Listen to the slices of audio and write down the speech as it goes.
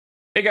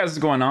Hey guys, what's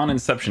going on?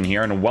 Inception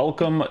here, and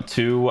welcome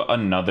to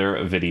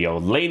another video.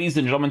 Ladies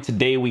and gentlemen,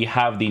 today we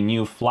have the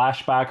new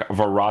Flashback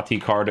Verratti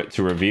card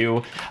to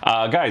review.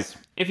 Guys,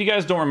 if you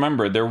guys don't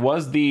remember, there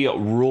was the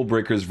Rule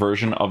Breakers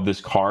version of this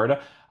card,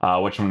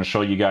 which I'm going to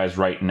show you guys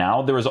right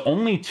now. There was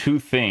only two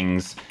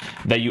things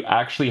that you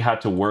actually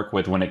had to work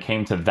with when it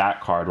came to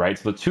that card, right?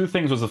 So the two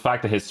things was the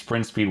fact that his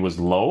sprint speed was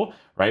low,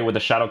 right? With the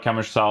Shadow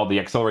Chemistry style, the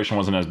acceleration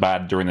wasn't as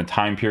bad during the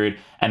time period,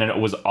 and then it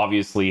was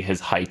obviously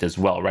his height as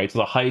well, right? So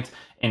the height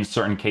in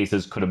certain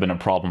cases could have been a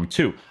problem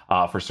too,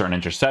 for certain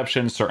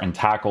interceptions, certain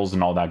tackles,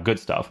 and all that good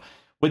stuff.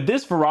 With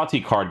this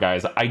Verratti card,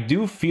 guys, I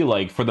do feel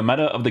like for the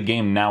meta of the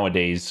game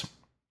nowadays,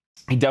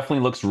 he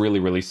definitely looks really,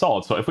 really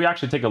solid. So if we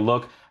actually take a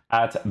look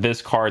at this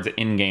card's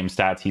in-game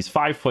stats, he's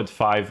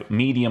 5'5",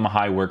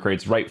 medium-high work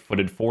rates,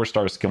 right-footed,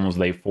 4-star skills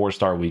with a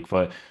 4-star weak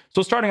foot.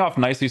 So starting off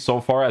nicely so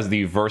far as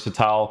the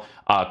versatile,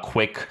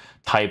 quick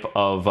type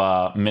of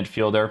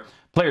midfielder.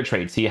 Player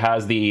traits, he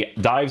has the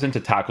dives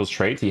into tackles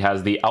trait, he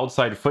has the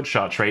outside foot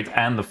shot trait,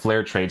 and the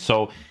flare trait.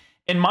 So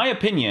in my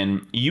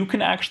opinion, you can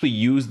actually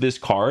use this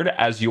card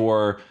as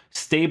your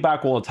stay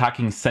back while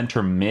attacking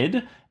center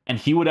mid, and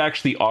he would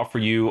actually offer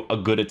you a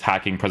good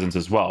attacking presence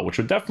as well, which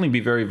would definitely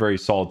be very, very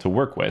solid to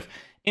work with.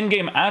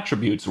 In-game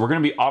attributes, we're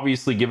going to be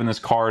obviously giving this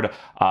card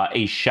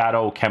a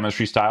shadow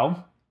chemistry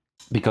style,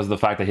 because of the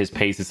fact that his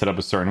pace is set up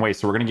a certain way.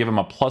 So we're going to give him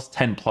a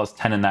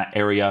 +10/+10 in that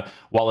area,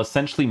 while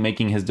essentially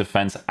making his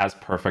defense as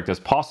perfect as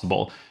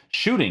possible.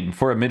 Shooting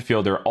for a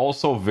midfielder,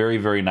 also very,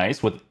 very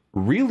nice with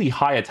really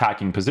high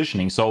attacking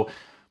positioning. So,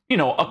 you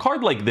know, a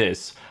card like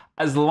this,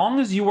 as long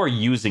as you are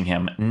using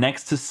him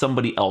next to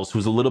somebody else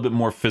who's a little bit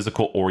more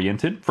physical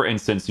oriented, for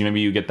instance, maybe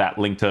you get that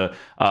link to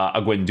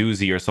a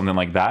Guendouzi or something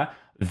like that,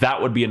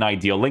 that would be an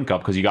ideal link up,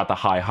 because you got the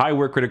high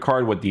work rate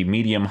card with the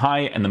medium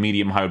high, and the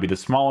medium high would be the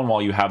small one,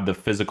 while you have the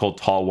physical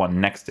tall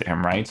one next to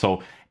him, right?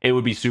 So it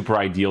would be super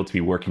ideal to be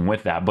working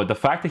with that. But the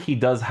fact that he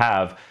does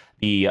have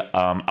the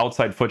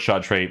outside foot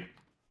shot trait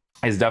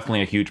is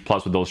definitely a huge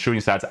plus with those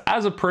shooting stats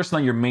as a person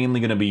that you're mainly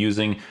going to be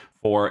using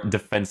for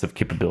defensive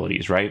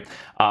capabilities, right?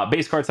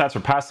 Base card stats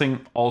for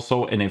passing,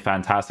 also in a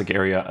fantastic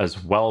area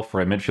as well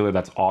for a midfielder.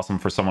 That's awesome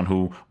for someone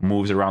who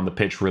moves around the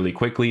pitch really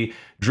quickly.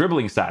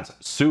 Dribbling stats,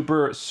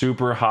 super,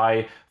 super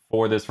high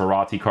for this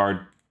Verratti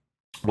card,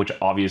 which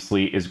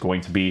obviously is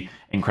going to be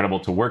incredible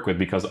to work with,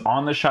 because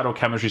on the Shadow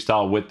Chemistry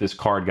style with this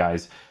card,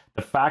 guys,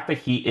 the fact that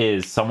he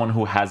is someone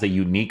who has a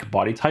unique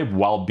body type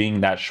while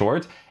being that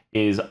short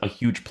is a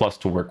huge plus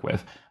to work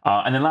with.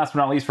 And then last but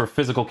not least, for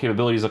physical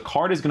capabilities, a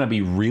card is going to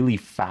be really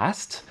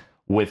fast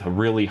with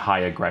really high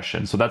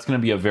aggression. So that's going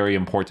to be a very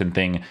important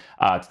thing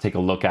to take a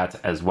look at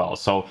as well.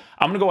 So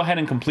I'm going to go ahead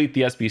and complete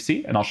the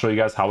SBC, and I'll show you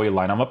guys how we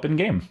line them up in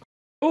game.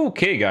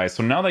 Okay, guys,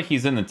 so now that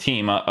he's in the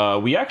team,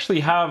 we actually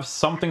have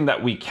something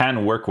that we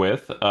can work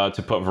with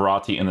to put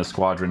Verratti in the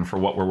squadron for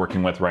what we're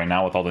working with right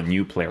now with all the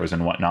new players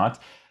and whatnot.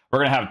 We're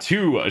gonna have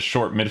two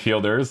short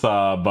midfielders,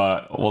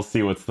 but we'll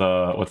see what's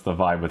the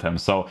vibe with him.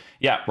 So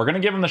yeah, we're gonna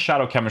give him the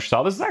Shadow Chemistry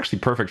style. This is actually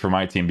perfect for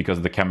my team because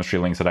of the chemistry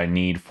links that I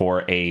need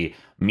for a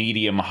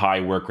medium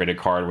high work rated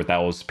card with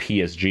those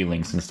PSG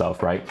links and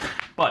stuff, right?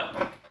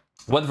 But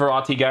with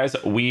Verratti, guys,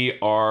 we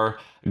are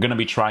gonna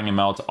be trying him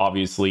out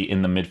obviously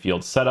in the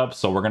midfield setup.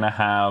 So we're gonna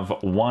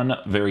have one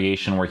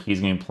variation where he's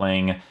gonna be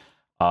playing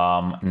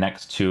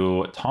next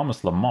to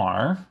Thomas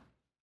Lemar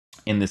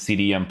in the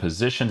CDM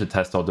position to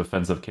test out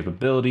defensive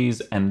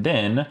capabilities, and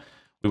then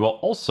we will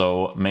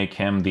also make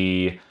him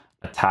the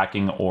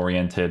attacking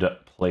oriented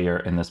player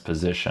in this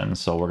position.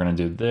 So we're going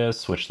to do this,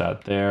 switch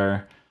that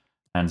there.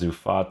 Ansu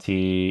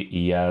Fati,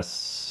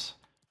 yes.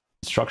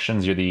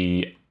 Instructions, you're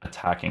the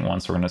attacking one,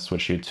 so we're going to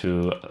switch you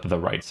to the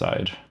right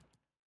side.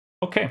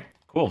 Okay,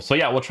 cool. So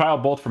yeah, we'll try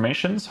out both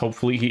formations.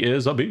 Hopefully he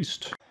is a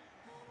beast.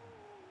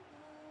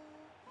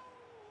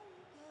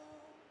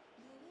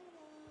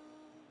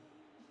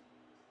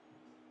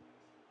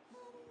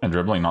 And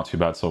dribbling, not too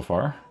bad so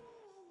far.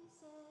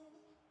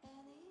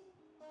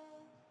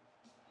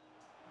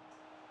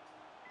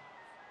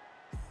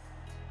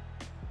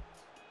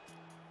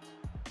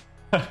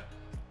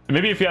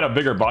 Maybe if he had a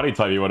bigger body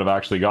type, he would have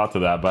actually got to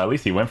that, but at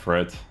least he went for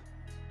it.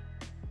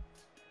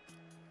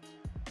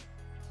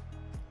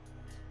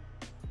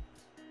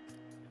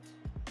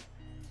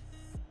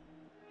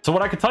 So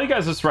what I could tell you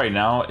guys just right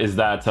now is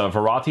that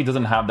Verratti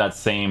doesn't have that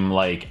same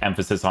like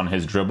emphasis on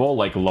his dribble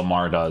like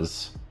Lemar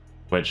does,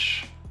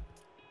 which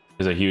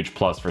is a huge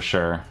plus for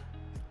sure.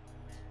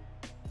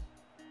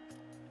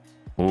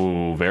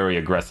 Ooh, very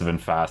aggressive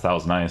and fast. That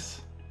was nice.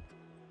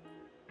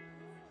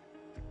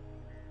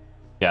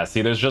 Yeah,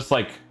 see, there's just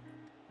like...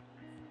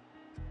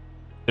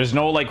 there's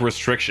no like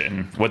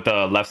restriction with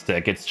the left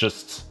stick. It's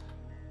just...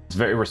 it's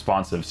very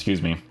responsive,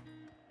 excuse me.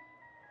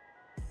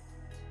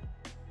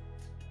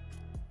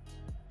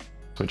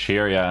 Switch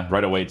here, yeah,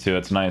 right away too.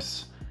 It's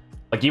nice.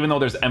 Like, even though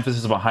there's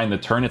emphasis behind the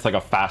turn, it's like a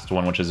fast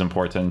one, which is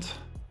important.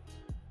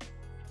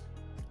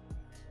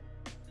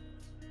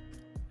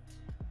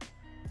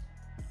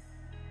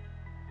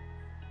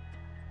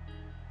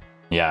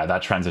 Yeah,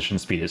 that transition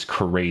speed is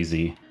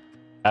crazy.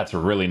 That's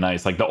really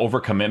nice. Like the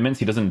overcommitments,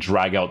 he doesn't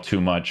drag out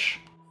too much.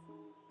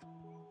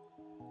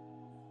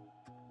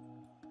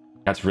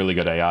 That's really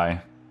good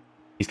AI.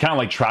 He's kind of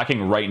like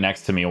tracking right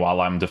next to me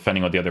while I'm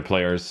defending with the other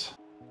players.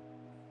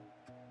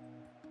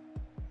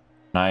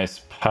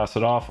 Nice. Pass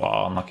it off.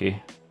 Oh,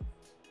 unlucky.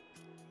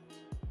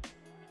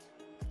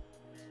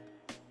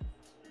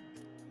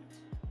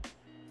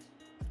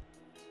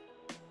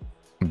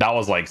 That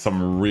was like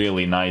some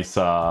really nice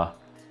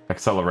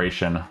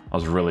acceleration. That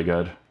was really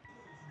good.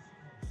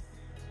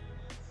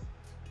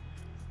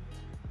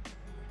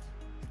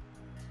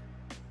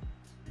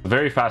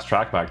 Very fast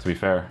track back, to be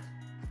fair.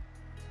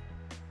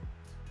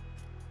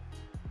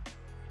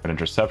 Good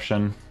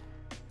interception.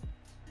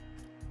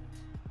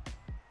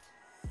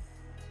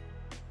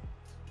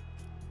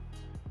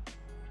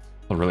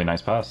 A really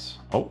nice pass.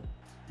 Oh.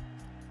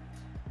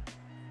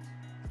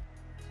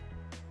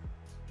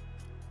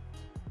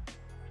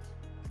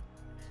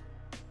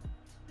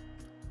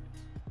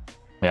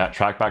 Yeah,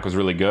 track back was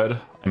really good.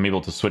 I'm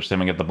able to switch to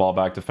him and get the ball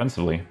back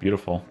defensively.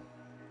 Beautiful.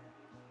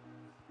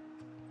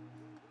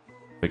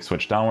 Big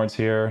switch downwards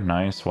here.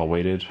 Nice, well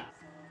weighted.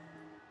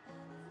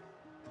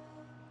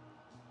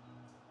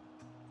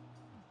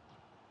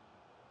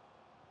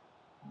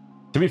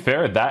 To be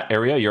fair, that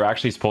area, you're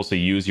actually supposed to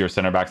use your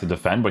center back to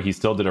defend, but he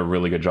still did a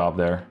really good job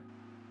there.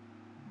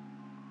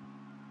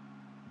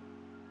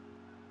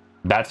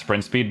 That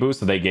sprint speed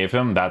boost that they gave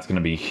him, that's going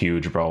to be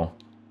huge, bro.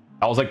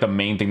 That was like the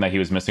main thing that he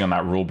was missing on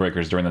that rule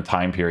breakers during the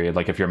time period,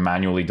 like if you're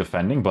manually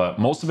defending, but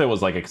most of it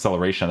was like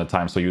acceleration at the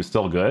time, so he was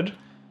still good.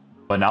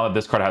 But now that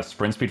this card has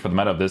sprint speed for the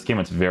meta of this game,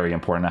 it's very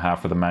important to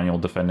have for the manual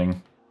defending.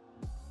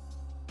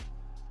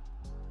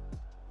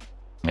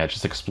 Yeah,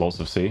 just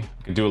explosive, see? You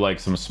could do like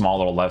some small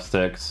little left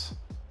sticks.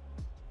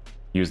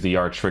 Use the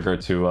R trigger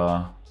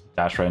to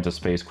dash right into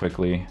space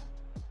quickly.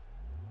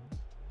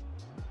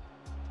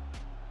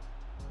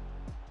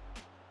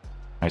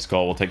 Nice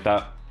goal, we'll take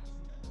that.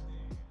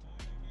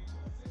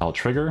 L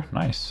trigger,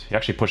 nice. He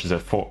actually pushes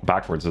it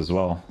backwards as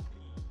well.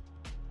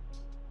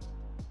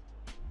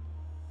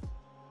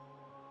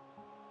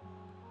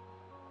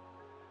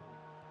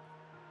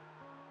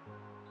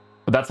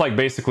 But that's like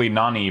basically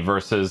Nani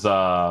versus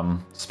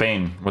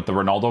Spain with the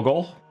Ronaldo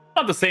goal.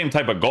 Not the same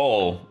type of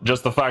goal,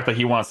 just the fact that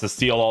he wants to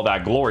steal all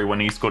that glory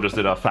when Isco just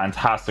did a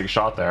fantastic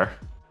shot there.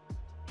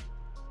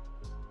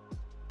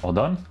 Well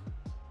done.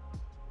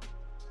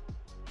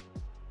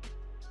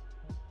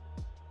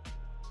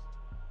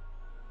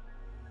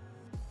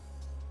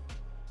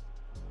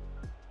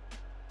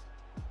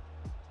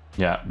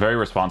 Yeah, very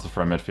responsive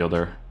for a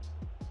midfielder.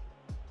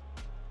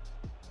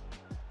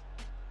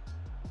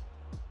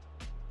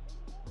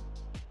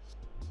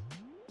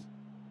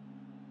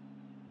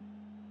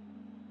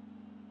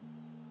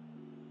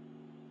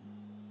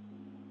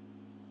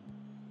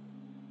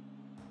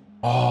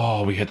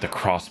 Oh, we hit the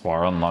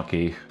crossbar.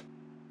 Unlucky.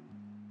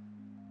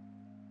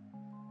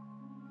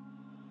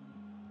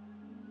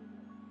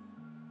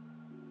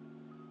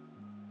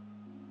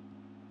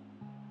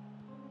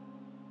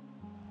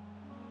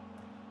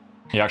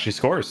 He actually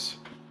scores.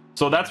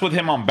 So that's with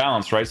him on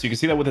balance, right? So you can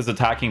see that with his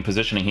attacking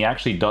positioning, he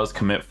actually does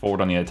commit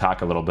forward on the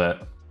attack a little bit.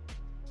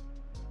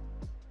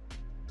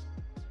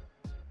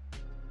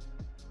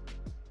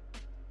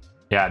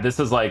 Yeah, this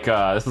is like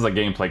this is a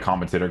gameplay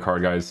commentator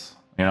card, guys.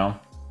 You know?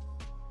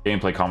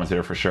 Gameplay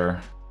commentator for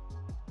sure.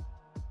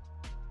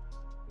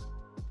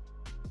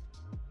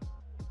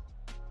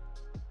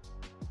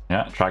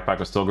 Yeah, track back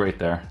was still great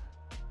there.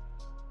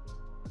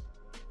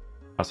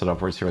 Pass it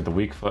upwards here with the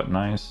weak foot,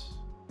 nice.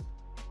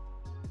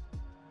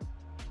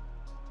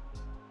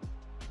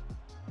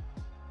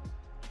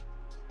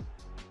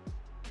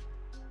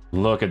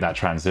 Look at that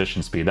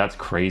transition speed, that's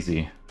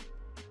crazy.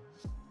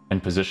 In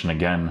position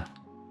again.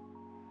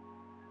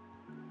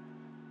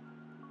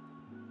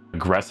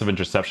 Aggressive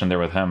interception there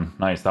with him.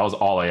 Nice, that was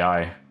all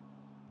AI.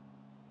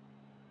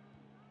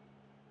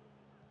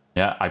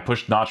 Yeah, I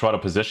pushed Nacho out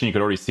of position. You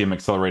could already see him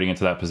accelerating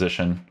into that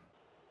position.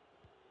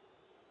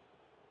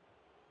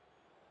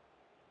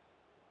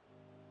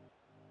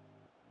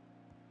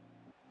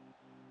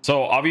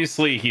 So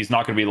obviously he's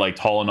not going to be like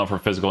tall enough or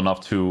physical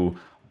enough to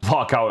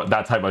block out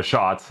that type of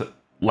shot,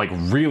 like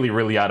really,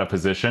 really out of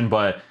position.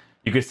 But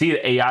you can see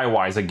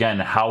AI-wise, again,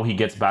 how he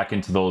gets back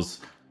into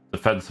those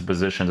defensive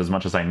positions as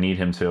much as I need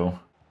him to.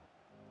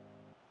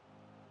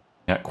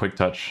 Yeah, quick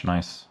touch,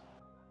 nice.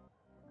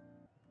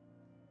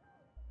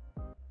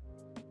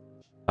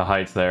 The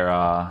heights there,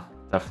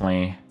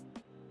 definitely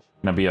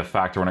gonna be a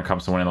factor when it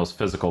comes to winning those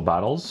physical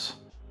battles.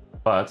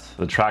 But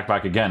the track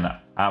back again,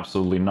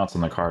 absolutely nuts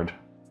on the card.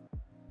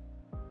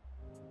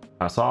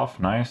 Pass off,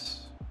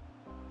 nice.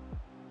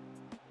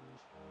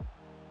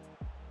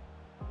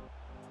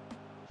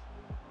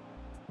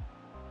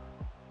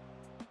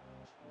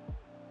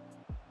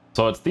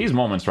 So it's these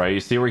moments, right? You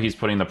see where he's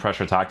putting the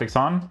pressure tactics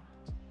on?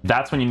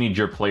 That's when you need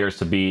your players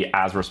to be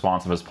as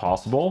responsive as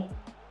possible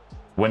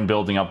when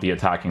building up the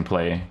attacking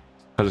play.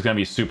 Because it's going to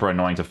be super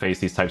annoying to face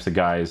these types of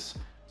guys.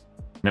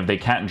 And if they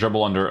can't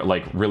dribble under,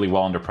 like, really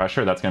well under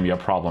pressure, that's going to be a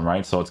problem,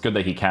 right? So it's good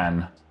that he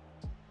can.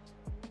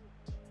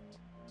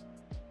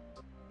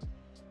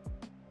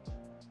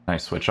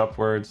 Nice switch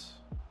upwards.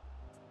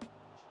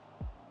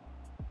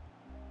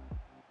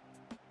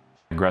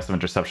 Aggressive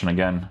interception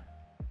again.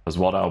 Does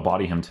well to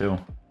outbody him too.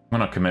 I'm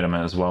gonna commit him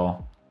as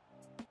well.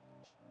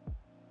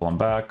 Pull him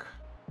back.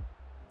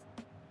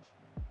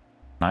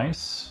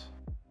 Nice.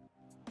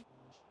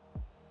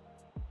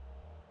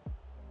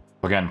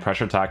 Again,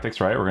 pressure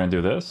tactics, right? We're gonna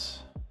do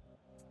this.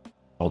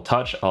 We'll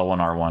touch L1,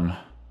 R1.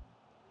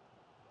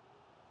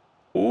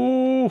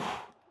 Ooh,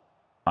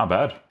 not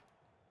bad. It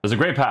was a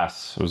great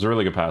pass. It was a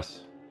really good pass.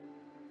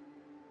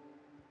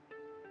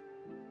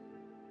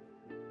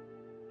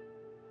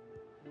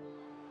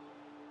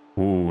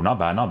 Ooh, not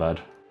bad, not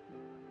bad.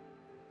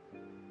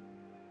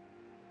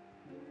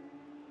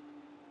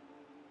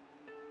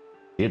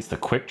 It's the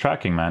quick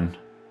tracking, man.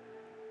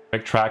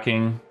 Quick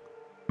tracking,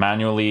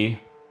 manually,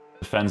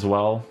 defends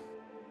well.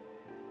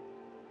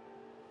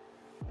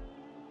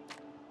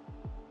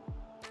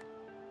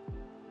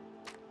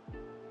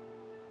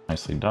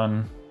 Nicely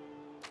done.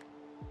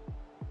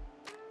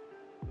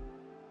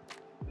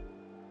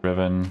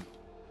 Driven.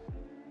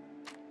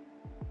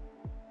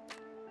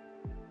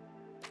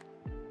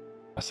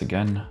 Press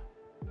again.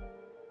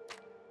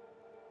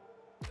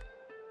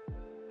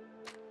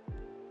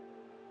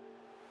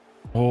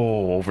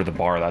 Oh, over the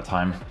bar that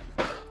time.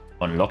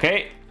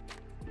 Unlucky.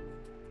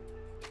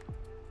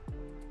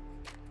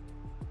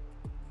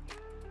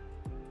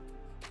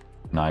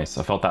 Nice.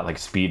 I felt that like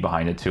speed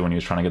behind it too when he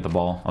was trying to get the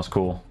ball. That was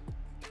cool.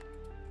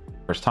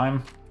 First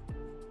time.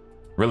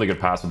 Really good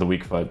pass with the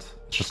weak foot.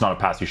 It's just not a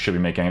pass you should be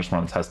making. I just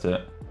want to test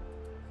it.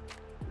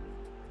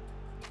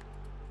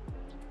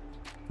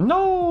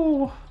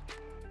 No!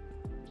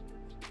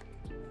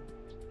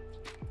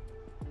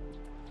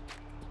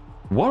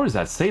 What was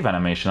that save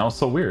animation? That was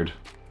so weird.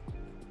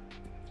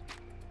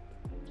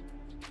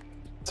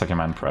 Second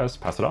man press.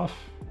 Pass it off.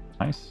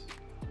 Nice.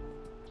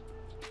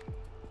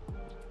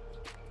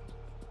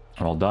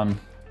 Well done.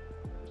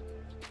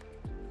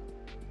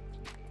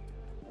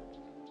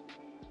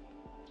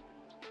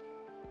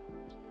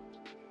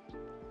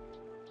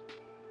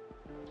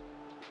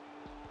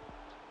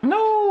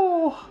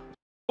 No!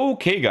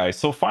 Okay, guys,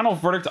 so final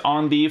verdict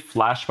on the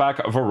Flashback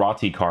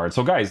Verratti card.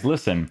 So guys,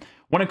 listen,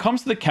 when it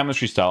comes to the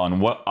chemistry style and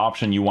what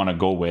option you want to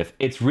go with,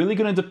 it's really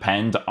going to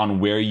depend on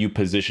where you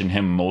position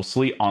him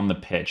mostly on the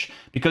pitch.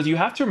 Because you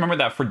have to remember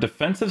that for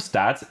defensive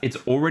stats, it's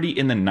already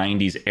in the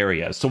 90s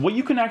area. So what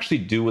you can actually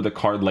do with a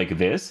card like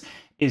this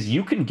is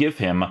you can give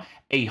him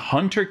a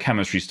hunter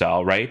chemistry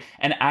style, right?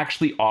 And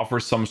actually offer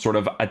some sort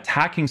of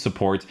attacking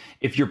support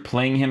if you're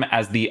playing him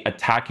as the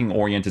attacking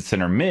oriented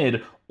center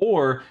mid,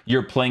 or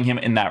you're playing him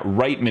in that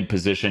right mid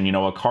position, you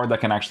know, a card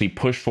that can actually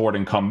push forward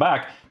and come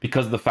back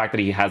because of the fact that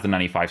he has the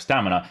 95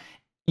 stamina.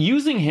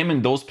 Using him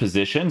in those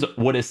positions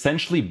would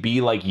essentially be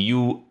like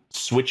you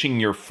switching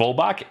your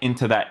fullback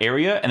into that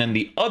area, and then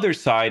the other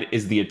side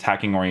is the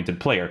attacking oriented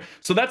player.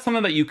 So that's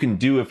something that you can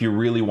do if you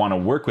really want to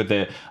work with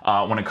it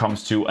when it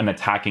comes to an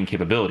attacking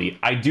capability.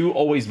 I do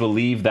always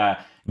believe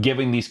that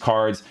giving these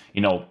cards,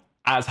 you know,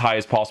 as high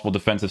as possible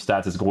defensive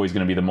stats is always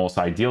going to be the most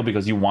ideal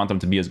because you want them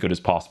to be as good as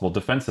possible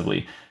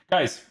defensively.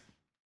 Guys,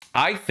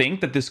 I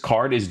think that this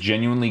card is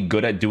genuinely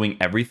good at doing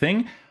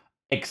everything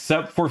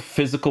except for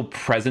physical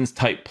presence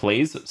type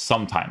plays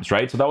sometimes,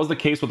 right? So that was the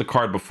case with the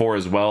card before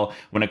as well.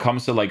 When it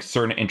comes to like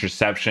certain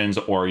interceptions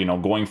or, you know,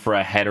 going for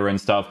a header and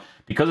stuff,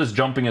 because his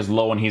jumping is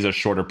low and he's a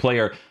shorter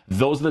player,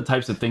 those are the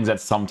types of things that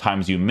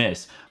sometimes you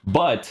miss.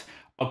 But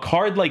a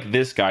card like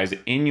this, guys,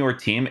 in your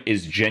team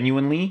is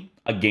genuinely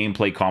a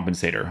gameplay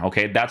compensator,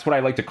 okay? That's what I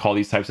like to call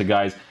these types of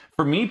guys.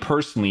 For me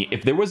personally,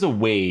 if there was a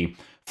way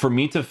for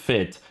me to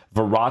fit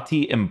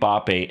Verratti,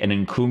 Mbappe, and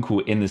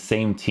Nkunku in the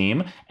same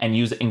team and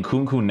use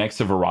Nkunku next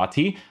to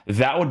Verratti,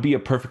 that would be a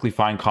perfectly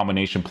fine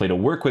combination play to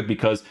work with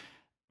because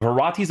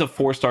Verratti's a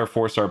four-star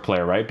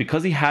player, right?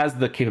 Because he has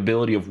the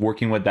capability of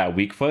working with that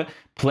weak foot,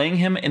 playing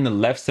him in the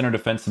left center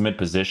defensive mid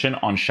position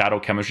on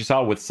shadow chemistry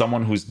style with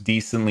someone who's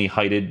decently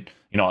heighted,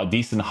 you know, a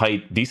decent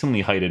height,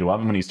 decently heighted, well,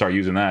 when you start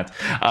using that,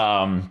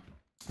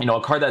 you know,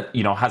 a card that,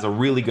 you know, has a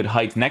really good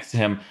height next to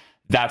him,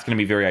 that's going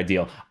to be very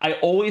ideal. I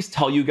always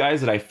tell you guys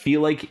that I feel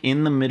like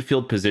in the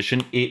midfield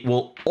position, it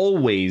will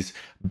always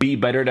be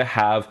better to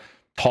have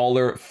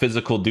taller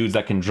physical dudes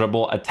that can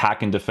dribble,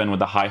 attack, and defend with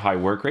the high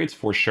work rates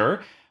for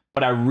sure.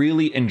 But I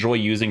really enjoy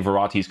using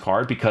Verratti's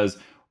card because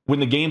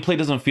when the gameplay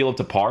doesn't feel up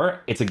to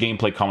par, it's a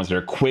gameplay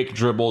commentator. Quick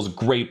dribbles,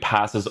 great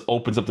passes,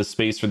 opens up the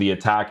space for the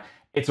attack.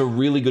 It's a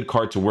really good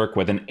card to work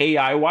with. And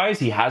AI-wise,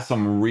 he has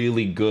some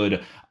really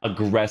good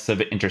aggressive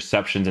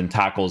interceptions and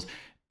tackles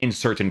in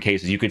certain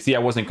cases. You could see I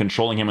wasn't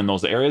controlling him in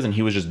those areas and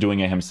he was just doing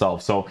it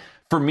himself. So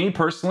for me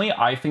personally,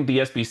 I think the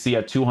SBC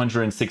at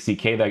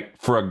 260k,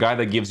 that for a guy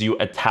that gives you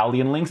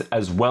Italian links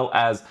as well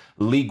as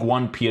League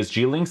One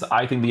PSG links,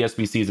 I think the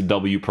SBC is a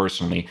W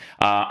personally.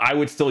 I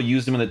would still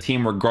use him in the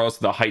team regardless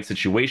of the height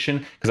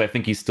situation because I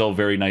think he's still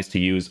very nice to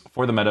use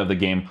for the meta of the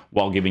game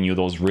while giving you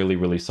those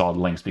really solid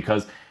links.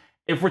 Because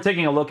if we're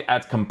taking a look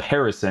at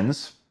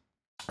comparisons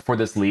for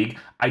this league,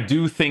 I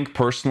do think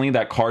personally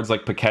that cards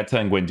like Paqueta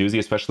and Guendouzi,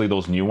 especially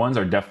those new ones,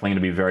 are definitely going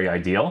to be very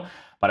ideal.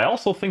 but I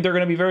also think they're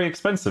going to be very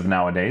expensive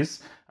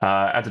nowadays.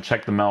 I had to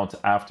check them out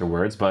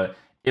afterwards, but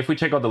if we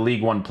check out the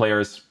League One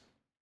players,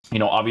 you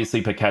know,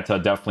 obviously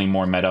Paqueta, definitely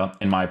more meta,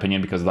 in my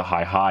opinion, because of the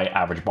high,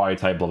 average body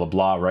type, blah, blah,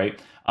 blah, right?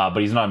 But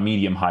he's not a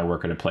medium high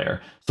work rate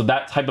player. So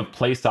that type of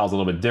play style is a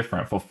little bit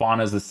different.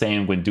 Fofana is the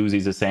same,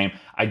 Guendouzi's the same.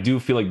 I do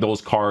feel like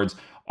those cards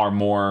are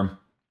more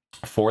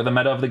for the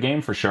meta of the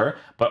game, for sure,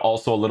 but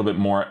also a little bit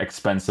more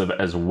expensive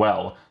as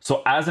well.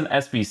 So as an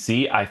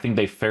SBC, I think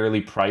they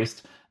fairly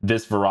priced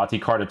this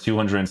Verratti card at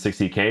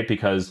 260k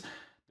because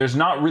there's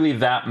not really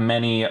that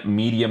many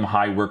medium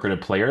high work rate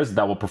players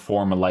that will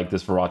perform like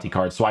this Verratti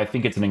card. So I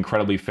think it's an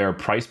incredibly fair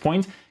price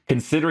point,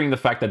 considering the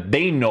fact that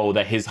they know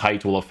that his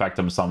height will affect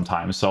him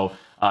sometimes. So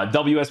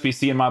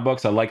WSBC in my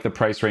books, I like the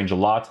price range a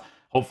lot.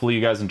 Hopefully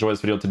you guys enjoy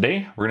this video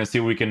today. We're going to see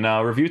what we can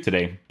review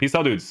today. Peace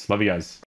out, dudes. Love you guys.